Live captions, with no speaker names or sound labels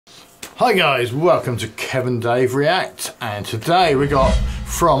Hi guys, welcome to Kevin Dave React, and today we got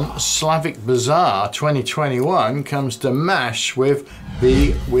from Slavic Bazaar 2021 comes Dimash with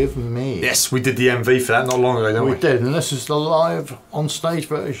Be With Me. Yes, we did the MV for that not long ago, didn't we? We did, and this is the live on stage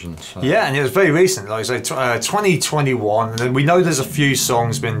version. So. Yeah, and it was very recent, like I say, 2021, and then we know there's a few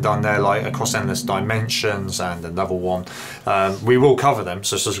songs been done there, like Across Endless Dimensions and another one. We will cover them,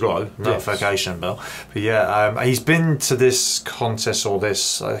 so subscribe, notification bell. But yeah, he's been to this contest or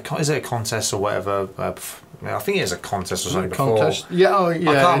this, is it a contest or whatever? I think it is a contest or something before. Yeah, oh, yeah.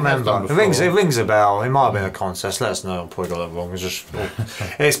 I can't remember. It rings a bell. It might have been a contest. Let us know. I probably got that wrong. It's just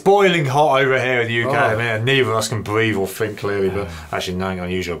it's boiling hot over here in the UK. I mean, neither of us can breathe or think clearly. But actually, nothing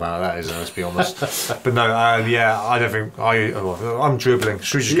unusual about that is. Let's be honest. But no, yeah, I don't think I'm dribbling.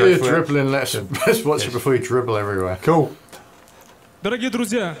 Should we just go for dribbling. Let's watch it before you dribble everywhere. Cool. Дорогие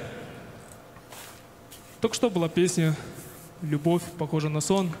друзья, только что была песня «Любовь похожа на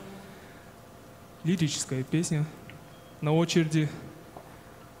сон». Лирическая песня на очереди.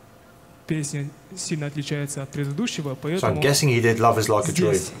 Песня сильно отличается от предыдущего, поэтому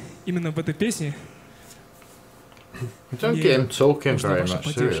здесь, именно в этой песне. Don't get him talking very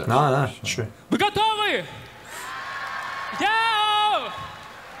much, do you? No, true. Вы готовы? Yo!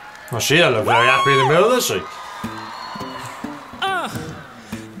 Well, she'll look very happy in the middle, doesn't she?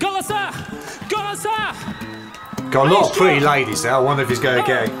 Голоса! Голоса! Got a lot of pretty ladies there. I wonder if he's going to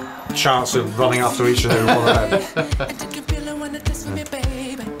get a chance of running after each and every one of them.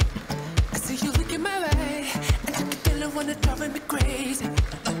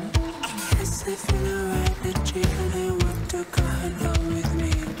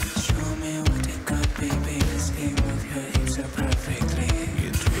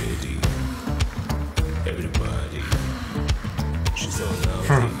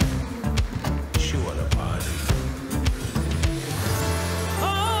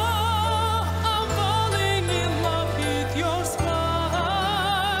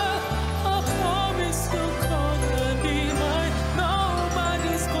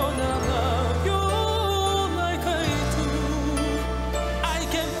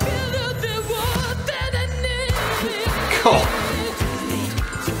 God.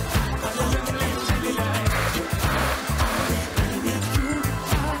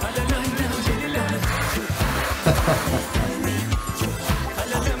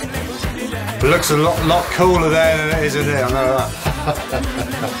 It looks a lot cooler there than it is in here, I know that.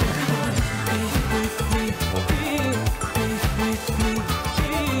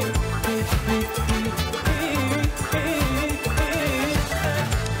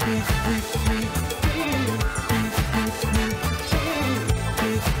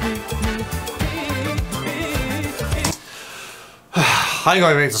 I ain't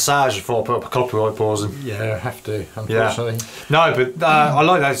going to make the massage before I put up a copyright pause in. Yeah, I have to, unfortunately. Yeah. No, but I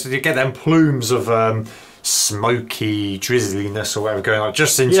like that. So you get them plumes of smoky drizzliness or whatever going on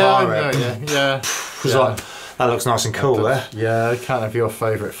just in time. Yeah. Like, that looks nice and cool there. Yeah, they can't have your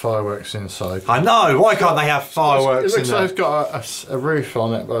favourite fireworks inside. I know. Why can't they have fireworks? It looks like it's got a roof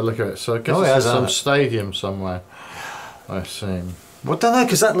on it by the look of it. So I guess it's some stadium somewhere, I assume. Well, I don't know,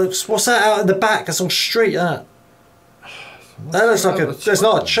 because that looks. What's that out in the back? That's on street, that. That looks like there's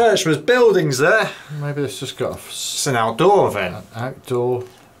not a church, there's buildings there. Maybe it's just got it's an outdoor event. Outdoor.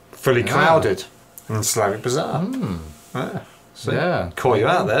 Fully crowded in Slavic Bazaar. Yeah. Caught you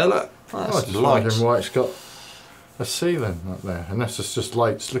out there, look. I was just wondering why it's got a ceiling up there, unless it's just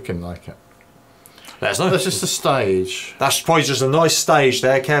lights looking like it. That's just a stage. That's probably just a nice stage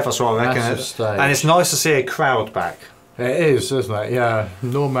there, Kev, that's what I reckon. That's a stage. And it's nice to see a crowd back. It is, isn't it? Yeah,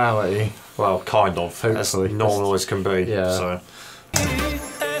 normality. Well, kind of. Hopefully. As normal as can be. Yeah. So.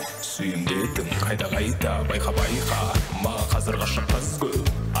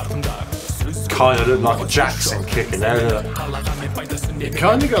 Kind of looked like a Jackson kick in there, doesn't it? It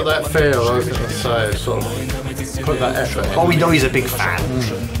kind of got that feel, I was going to say, sort of put that effort in. Oh, we know he's a big fan.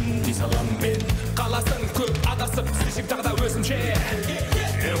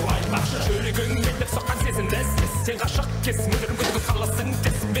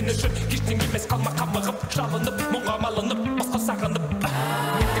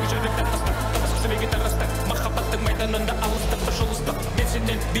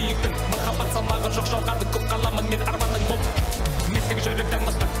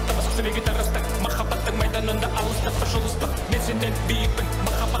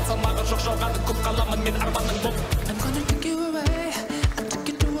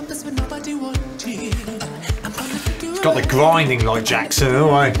 It's got the grinding like Jackson in a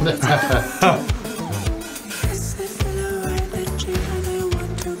way.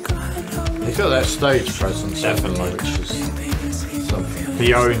 He's got that stage presence, definitely, which is something.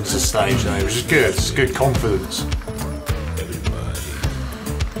 He owns the stage, which is good. It's good confidence.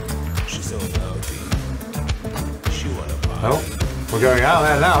 Oh, we're going out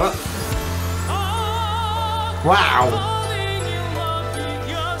there now. Look. Wow.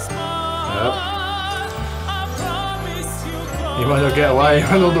 Yep. You might not get away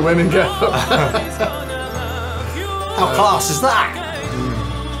when all the women get up. How class is that?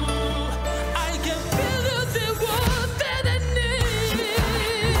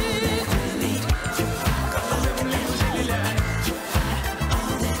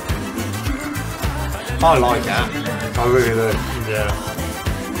 I like that. I really do. Yeah.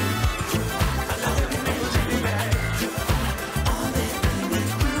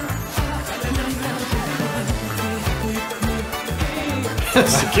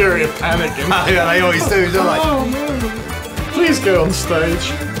 Security are panicking. Yeah, they always do, don't they? Oh no! Please go on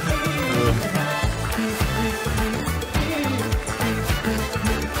stage.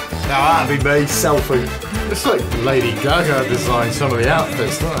 Now that'd be me, selfie. It's like Lady Gaga designed some of the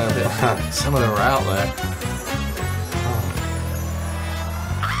outfits, don't they? Some of them are out there.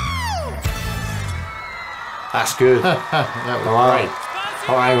 That's good. That was great.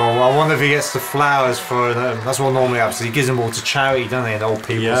 Oh, hang on. Well, I wonder if he gets the flowers for them. That's what normally happens. He gives them all to charity, doesn't he? And old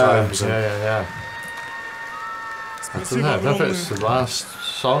people's homes. Yeah. I don't know. I don't know if it's the last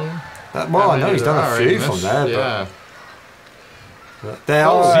song. Well, I know he's done a few from there. Yeah. But there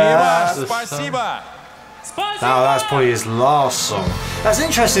are. Спасибо. Now that's probably his last song. That's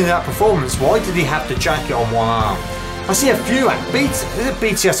interesting in that performance. Why did he have the jacket on one arm? I see a few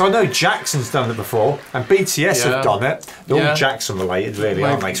BTS. I know Jackson's done it before, and BTS have done it. They're all Jackson related, really,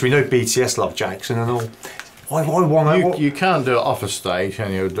 aren't they? Because we know BTS love Jackson and all. You can't do it off a stage,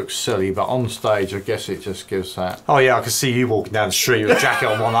 and it would look silly. But on stage, I guess it just gives that. Oh yeah, I can see you walking down the street with a jacket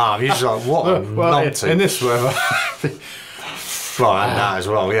on one arm. You're just like, what a numpty. In this weather. Well, and that as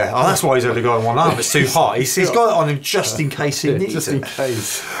well, yeah. Oh, that's why he's only got on one arm. It's too hot. He's got it on him just in case he needs it. Just in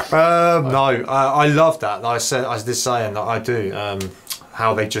case. I love that. Like I did saying that I do.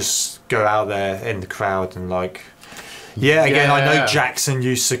 How they just go out there in the crowd and like. Yeah, again, I know Jackson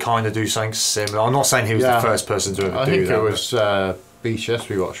used to kind of do something similar. I'm not saying he was the first person to ever do that. I think it was BTS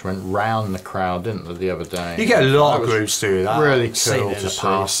we watched went round the crowd, didn't they, the other day? You get a lot of groups do that. Really cool to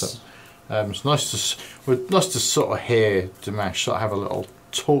see. It's nice to sort of hear Dimash sort of have a little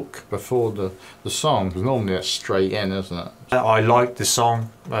talk before the song, because normally it's straight in, isn't it? I like the song.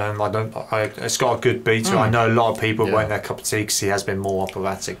 It's got a good beat to it. I know a lot of people won't their cup of tea because he has been more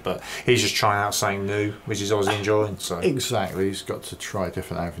operatic, but he's just trying out something new, which he's always enjoying. So exactly, he's got to try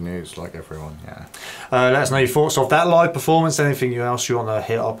different avenues like everyone. Yeah. Let us know your thoughts of that live performance. Anything else you want to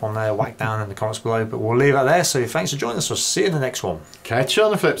hit up on there, whack down in the comments below. But we'll leave it there. So thanks for joining us. We'll see you in the next one. Catch you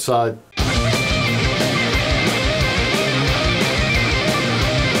on the flip side.